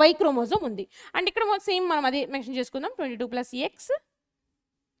 22 ప్లస్ వై క్రోమోజోమ్ ఉంది. అండ్ ఇక్కడ సేమ్ మనం అదే మెన్షన్ చేసుకుందాం. 22 plus X,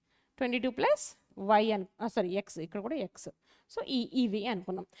 22 plus why X, ఇక్కడ కూడా ఎక్స్. సో ఇవి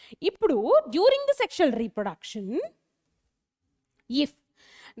అనుకున్నాం. ఇప్పుడు during the sexual reproduction, if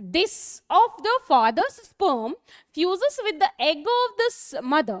this of the father's sperm fuses with the egg of this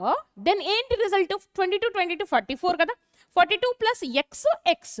mother, then ఏంటి రిజల్ట్? 22, 22, 44 కదా. 42 ప్లస్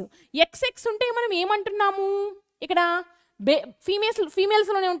ఎక్స్ ఉంటే మనం ఏమంటున్నాము ఇక్కడ?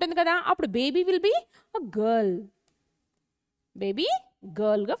 ఫీమేల్స్లోనే ఉంటుంది కదా. అప్పుడు baby will be girl, baby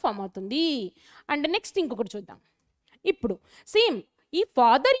గర్ల్గా form అవుతుంది. అండ్ నెక్స్ట్ ఇంకొకటి చూద్దాం. ఇప్పుడు సేమ్ ఈ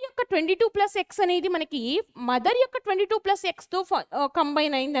ఫాదర్ యొక్క 22 ప్లస్ ఎక్స్ అనేది మనకి మదర్ యొక్క 22 ప్లస్ ఎక్స్తో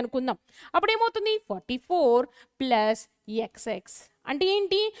కంబైన్ అయింది అనుకుందాం. అప్పుడు ఏమవుతుంది? 44 ప్లస్ ఎక్స్ అంటే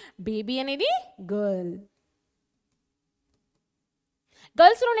ఏంటి? బేబీ అనేది గర్ల్.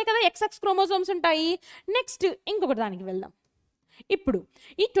 గర్ల్స్లోనే కదా XX క్రోమోజోమ్స్ ఉంటాయి. నెక్స్ట్ ఇంకొకటి దానికి వెళ్దాం. ఇప్పుడు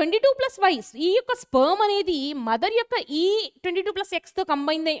ఈ 22 ప్లస్ వైస్, ఈ యొక్క స్పర్మ్ అనేది మదర్ యొక్క ఈ 22 ప్లస్ ఎక్స్తో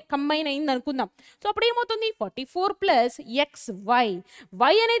కంబైన్ అయింది అనుకుందాం. సో అప్పుడు ఏమవుతుంది? 44 ప్లస్ XY.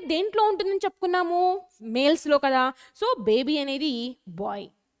 వై అనేది దేంట్లో ఉంటుందని చెప్పుకున్నాము? మేల్స్లో కదా. సో బేబీ అనేది బాయ్.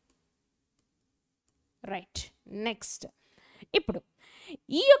 రైట్. నెక్స్ట్ ఇప్పుడు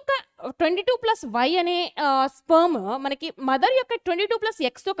ఈ యొక్క 22 ప్లస్ వై అనే స్పర్మ్ మనకి మదర్ యొక్క 22 ప్లస్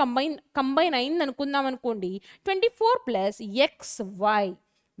ఎక్స్తో కంబైన్ అయింది అనుకుందాం అనుకోండి. 24 ప్లస్ XY,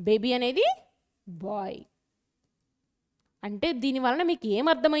 బేబీ అనేది బాయ్. అంటే దీని వలన మీకు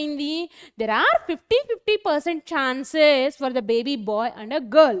ఏమర్థమైంది? There are 50% chances for the baby bye and a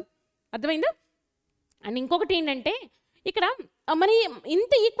girl. అర్థమైందా? అండ్ ఇంకొకటి ఏంటంటే ఇక్కడ మరి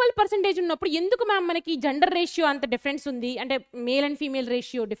ఇంత ఈక్వల్ పర్సంటేజ్ ఉన్నప్పుడు ఎందుకు మ్యామ్ మనకి జెండర్ రేషియో అంత డిఫరెన్స్ ఉంది, అంటే male and female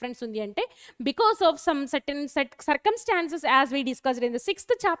ratio difference ఉంది అంటే because of some certain circumstances as we discussed in the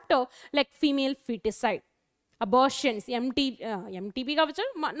 6th chapter, like female foeticide, abortions, MTP కావచ్చు,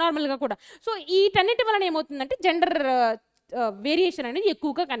 నార్మల్గా కూడా. సో వీటన్నిటి వలన ఏమవుతుందంటే జెండర్ వేరియేషన్ అనేది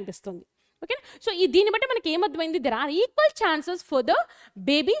ఎక్కువగా కనిపిస్తుంది. ఓకే, సో దీన్ని బట్టి మనకి ఏమర్థమైంది? There are equal chances for the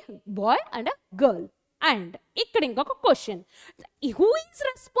baby bye and a girl. And ఇక్కడ ఇంకొక question, who is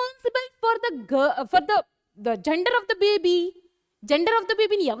responsible for the gender of the baby? Gender of the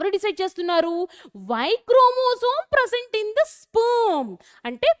బేబీని ఎవరు డిసైడ్ చేస్తున్నారు? Why chromosome present in the sperm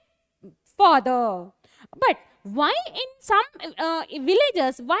అంటే father. But why in some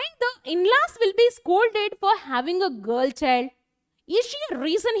villages, why the in-laws will be scolded for having a girl child? Is she a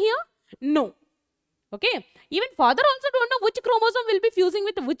reason here? No. Okay, even father also don't know which chromosome will be fusing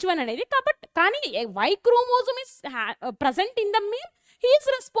with which one anedi. Kani Y chromosome is present in the male, he is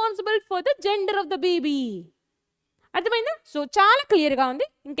responsible for the gender of the baby. అర్థమైందా? So చాలా క్లియర్గా ఉంది.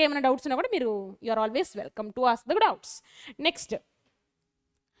 ఇంకేమైనా doubts ఉన్నా కూడా మీరు you are always welcome to ask the doubts. Next,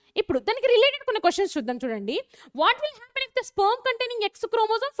 ఇప్పుడు దానికి రిలేటెడ్ కొన్ని క్వశ్చన్స్ చూద్దాం. చూడండి, what will happen if the sperm containing X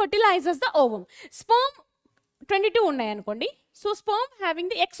chromosome ఫర్టిలైజెస్ the ovum? Sperm 22 ఉన్నాయి అనుకోండి. So sperm having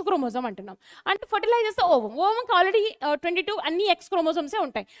the X chromosome అంటున్నాం, అంటే ఫర్టిలైజెస్ ద ఓవమ్. ఓవమ్కి ఆల్రెడీ 22 అన్ని X క్రోమోసోమ్సే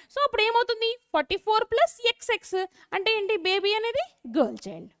ఉంటాయి. సో అప్పుడు ఏమవుతుంది? 44 + XX అంటే ఏంటి? బేబీ అనేది గర్ల్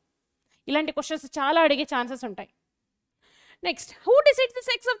చైల్డ్. ఇలాంటి క్వశ్చన్స్ చాలా అడిగే ఛాన్సెస్ ఉంటాయి. Next, who decides the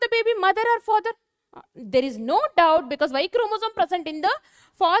sex of the baby, mother or father? There is no doubt because Y chromosome present in the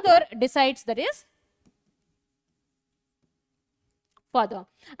father decides, that is father.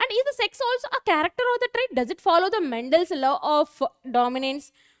 And is the sex also a character or the trait? Does it follow the Mendel's law of dominance?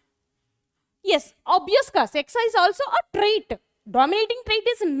 Yes, obvious ka, sex is also a trait. Dominating trait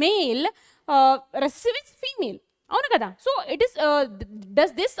is male, recessive is female. Avunu kada? So it is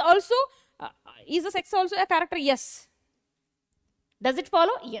does this also is the sex also a character? Yes. Does it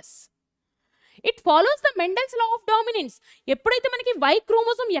follow? Yes. It follows the Mendel's law of dominance. ఎప్పుడైతే మనకి Y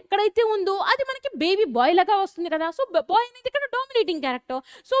chromosome ఎక్కడైతే ఉందో అది మనకి baby bye లాగా వస్తుంది కదా. So bye అనేది ఇక్కడ dominating character.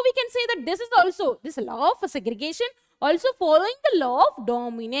 So we can say that this is also this law of segregation also following the law of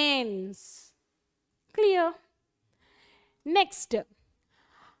dominance. Clear? Next,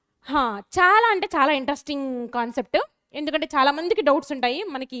 చాలా అంటే చాలా ఇంట్రెస్టింగ్ కాన్సెప్ట్. ఎందుకంటే చాలా మందికి డౌట్స్ ఉంటాయి,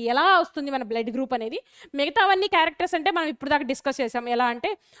 మనకి ఎలా వస్తుంది మన బ్లడ్ గ్రూప్ అనేది. మిగతావన్నీ క్యారెక్టర్స్ అంటే మనం ఇప్పుడు దాకా డిస్కస్ చేసాం, ఎలా అంటే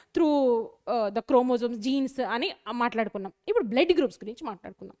త్రూ ద క్రోమోజోమ్స్, జీన్స్ అని మాట్లాడుకున్నాం. ఇప్పుడు బ్లడ్ గ్రూప్స్ గురించి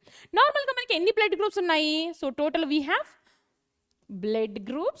మాట్లాడుకుందాం. నార్మల్గా మనకి ఎన్ని బ్లడ్ గ్రూప్స్ ఉన్నాయి? So total we have blood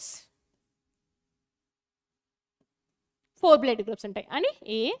groups 4 blood groups ఉంటాయి అని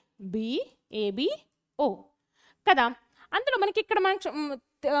ABO కదా. అందులో మనకి ఇక్కడ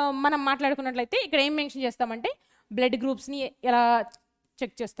మనం మాట్లాడుకున్నట్లయితే ఇక్కడ ఏం మెన్షన్ చేస్తామంటే బ్లడ్ గ్రూప్స్ని ఎలా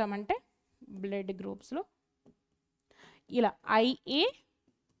చెక్ చేస్తామంటే బ్లడ్ గ్రూప్స్లో ఇలా IA,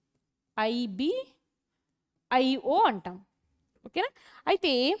 IB, IO అంటాం. ఓకేనా?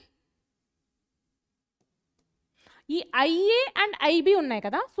 అయితే ఈ IA అండ్ IB ఉన్నాయి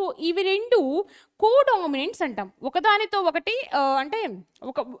కదా, సో ఇవి రెండు కోడామినెంట్స్ అంటాం. ఒకదానితో ఒకటి అంటే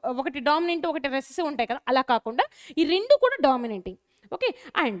ఒకటి డామినెంట్ ఒకటి రెసెసివ్ ఉంటాయి కదా, అలా కాకుండా ఈ రెండు కూడా డామినెంటింగ్. Okay,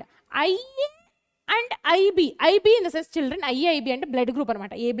 and IA and IB in the sense children, IB అంటే బ్లడ్ గ్రూప్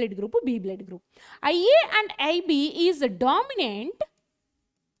అనమాట. ఏ blood group, B blood group. IA and IB is dominant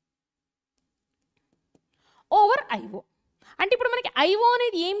over IO. అంటే ఇప్పుడు మనకి IO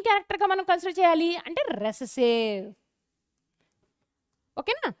అనేది ఏం క్యారెక్టర్గా మనం కన్సిడర్ చేయాలి అంటే రెసెసివ్.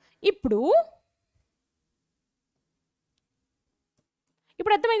 ఓకేనా? ఇప్పుడు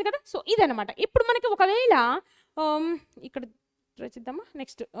అర్థమైంది కదా. సో ఇదనమాట. ఇప్పుడు మనకి ఒకవేళ ఇక్కడ రచిద్దామా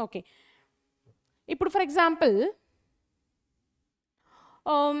నెక్స్ట్. ఓకే, ఇప్పుడు ఫర్ ఎగ్జాంపుల్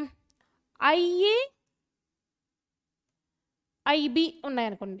IA, IB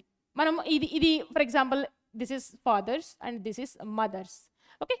ఉన్నాయనుకోండి. మనం ఇది for example this is fathers and this is mothers.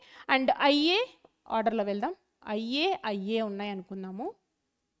 Okay, and IA ఆర్డర్లో వెళ్దాం. IA ఉన్నాయి అనుకుందాము,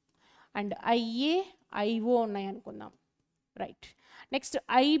 అండ్ IO ఉన్నాయి అనుకుందాం. రైట్, నెక్స్ట్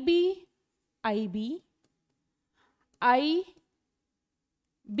IB,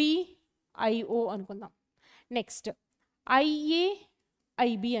 IO అనుకుందాం. నెక్స్ట్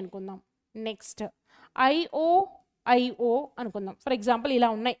IB అనుకుందాం. నెక్స్ట్ IO అనుకుందాం. ఫర్ ఎగ్జాంపుల్ ఇలా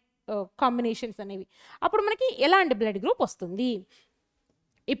ఉన్నాయి కాంబినేషన్స్ అనేవి. అప్పుడు మనకి ఎలాంటి బ్లడ్ గ్రూప్ వస్తుంది?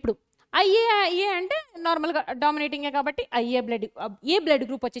 ఇప్పుడు ఐఏ అంటే నార్మల్గా డామినేటింగే కాబట్టి ఏ బ్లడ్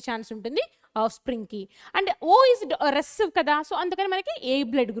గ్రూప్ వచ్చే ఛాన్స్ ఉంటుంది of స్ప్రింగ్కి. And oh is recessive కదా, సో అందుకని మనకి ఏ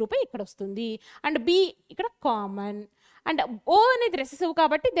బ్లడ్ గ్రూప్ ఇక్కడ వస్తుంది. అండ్ బి ఇక్కడ కామన్. అండ్ ఓ అనేది రెసిసివ్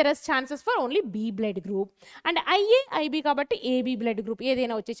కాబట్టి there are chances for only B blood group. And IB కాబట్టి ఏబి బ్లడ్ గ్రూప్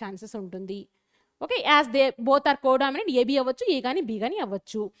ఏదైనా వచ్చే ఛాన్సెస్ ఉంటుంది. Okay, as they both are కోడామినెంట్, AB అవ్వచ్చు, ఏ కానీ బి కానీ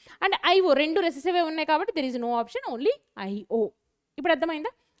అవ్వచ్చు. అండ్ ఐఓ రెండు రెసిసివే ఉన్నాయి కాబట్టి there is no option, only IO. ఇప్పుడు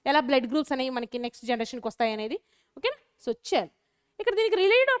అర్థమైందా ఎలా బ్లడ్ గ్రూప్స్ అనేవి మనకి నెక్స్ట్ జనరేషన్కి వస్తాయి అనేది? ఓకేనా? సో చల్ ఇక్కడ దీనికి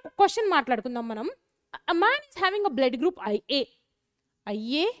రిలేటెడ్ క్వశ్చన్ మాట్లాడుకుందాం మనం. A man is having a blood group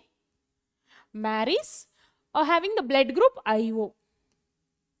IA marries having the blood group IO,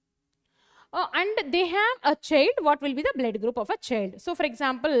 and they have a child. What will be the blood group of a child? So for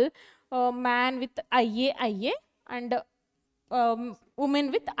example, man with IA and woman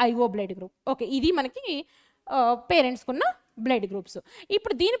with IO blood group. Okay, ఇది మనకి parents కున్న blood groups.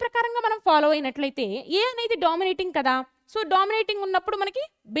 ఇప్పుడు దీని ప్రకారంగా మనం follow అయినట్లయితే ఏ అనేది dominating కదా, సో డామినేటింగ్ ఉన్నప్పుడు మనకి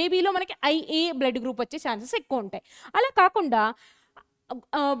బేబీలో మనకి ఐఏ బ్లడ్ గ్రూప్ వచ్చే ఛాన్సెస్ ఎక్కువ ఉంటాయి. అలా కాకుండా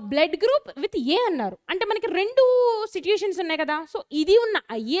బ్లడ్ గ్రూప్ విత్ ఏ అన్నారు అంటే మనకి రెండు సిచ్యుయేషన్స్ ఉన్నాయి కదా, సో ఇది ఉన్న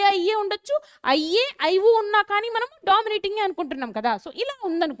ఐఏ ఉండొచ్చు, ఐఓ ఉన్నా కానీ మనం డామినేటింగ్ అనుకుంటున్నాం కదా. సో ఇలా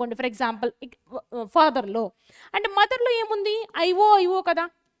ఉందనుకోండి ఫర్ ఎగ్జాంపుల్ ఫాదర్లో. అండ్ మదర్లో ఏముంది ఐఓ కదా,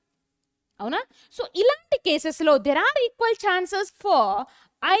 అవునా? సో ఇలాంటి కేసెస్లో there are equal chances for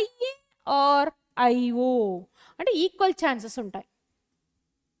IA are IO, అంటే ఈక్వల్ ఛాన్సెస్ ఉంటాయి.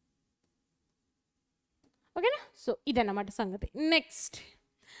 ఓకేనా? సో ఇదన్నమాట సంగతి. Next,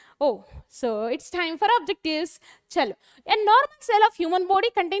 so it's time for objectives. Chalo, a normal cell of human body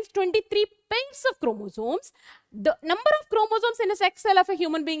contains 23 pairs of chromosomes. The number of chromosomes in a sex cell of a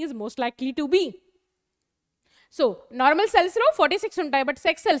human being is most likely to be. So normal cells లో 46 ఉంటాయి, but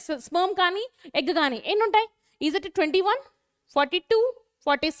sex cells sperm కానీ egg కానీ ఎన్ని ఉంటాయి? Is it 21, 42,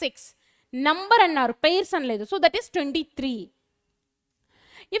 46? Number అన్నారు, pairs అనలేదు, so that is 23.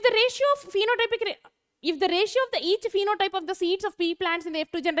 If the ratio of each phenotype of the seeds of pea plants in the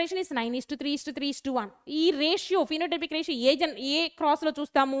F2 generation is 9:3:3:1, ఈ ratio phenotypic ratio ఏ cross లో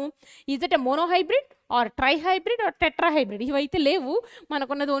చూస్తాము? Is it a monohybrid are ట్రైహైబ్రిడ్ are టెట్రాహైబ్రిడ్? ఇవైతే లేవు,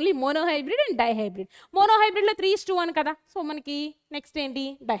 మనకున్నది only monohybrid and dihybrid. మోనోహైబ్రిడ్లో 3:1 కదా, so మనకి next ఏంటి?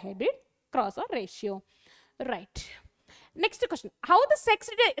 Dihybrid cross are ratio. Right, next question, how the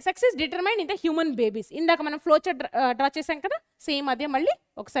sex is determined in the human babies? ఇందాక మనం ఫ్లో చార్ట్ డ్రా చేసాం కదా, సేమ్ అదే మళ్ళీ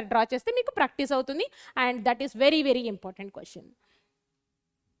ఒకసారి డ్రా చేస్తే మీకు ప్రాక్టీస్ అవుతుంది. And that is very very important question.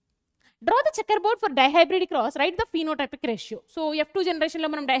 Draw the checker board for dihybrid cross, right the phenotypic ratio. So F2 జనరేషన్లో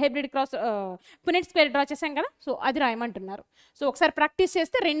మనం dihybrid cross Punnett square draw చేసాం కదా, సో అది రాయమంటున్నారు. సో ఒకసారి ప్రాక్టీస్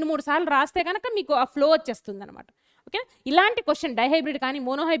చేస్తే 2-3 సార్లు రాస్తే కనుక మీకు ఆ ఫ్లో వచ్చేస్తుంది అనమాట. ఓకే, ఇలాంటి క్వశ్చన్ డైహైబ్రిడ్ కానీ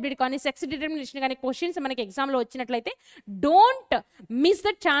మోనోహైబ్రిడ్ కానీ సెక్స్ డిటర్మినేషన్ కానీ క్వశ్చన్స్ మనకి ఎగ్జామ్లో వచ్చినట్లయితే don't miss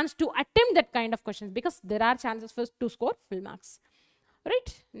the chance to attempt that kind of questions because there are chances for to score full marks.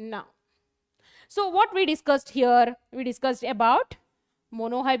 Right, now so what we discussed here, we discussed about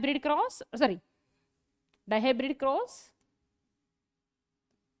monohybrid cross, dihybrid cross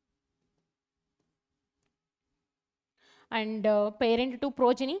and parent to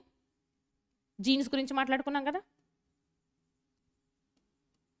progeny genes గురించి మాట్లాడుకున్నాం కదా,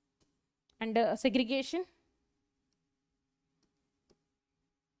 and segregation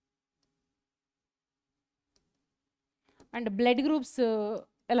and blood groups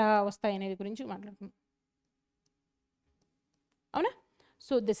ఎలా వస్తాయి అనేది గురించి మాట్లాడుకున్నాం, అవునా?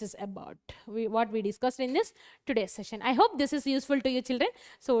 So this is about what we discussed in this today's session. I hope this is useful to you children.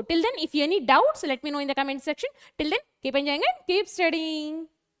 So till then, if you any doubts, let me know in the comment section. Till then, keep enjoying and keep studying.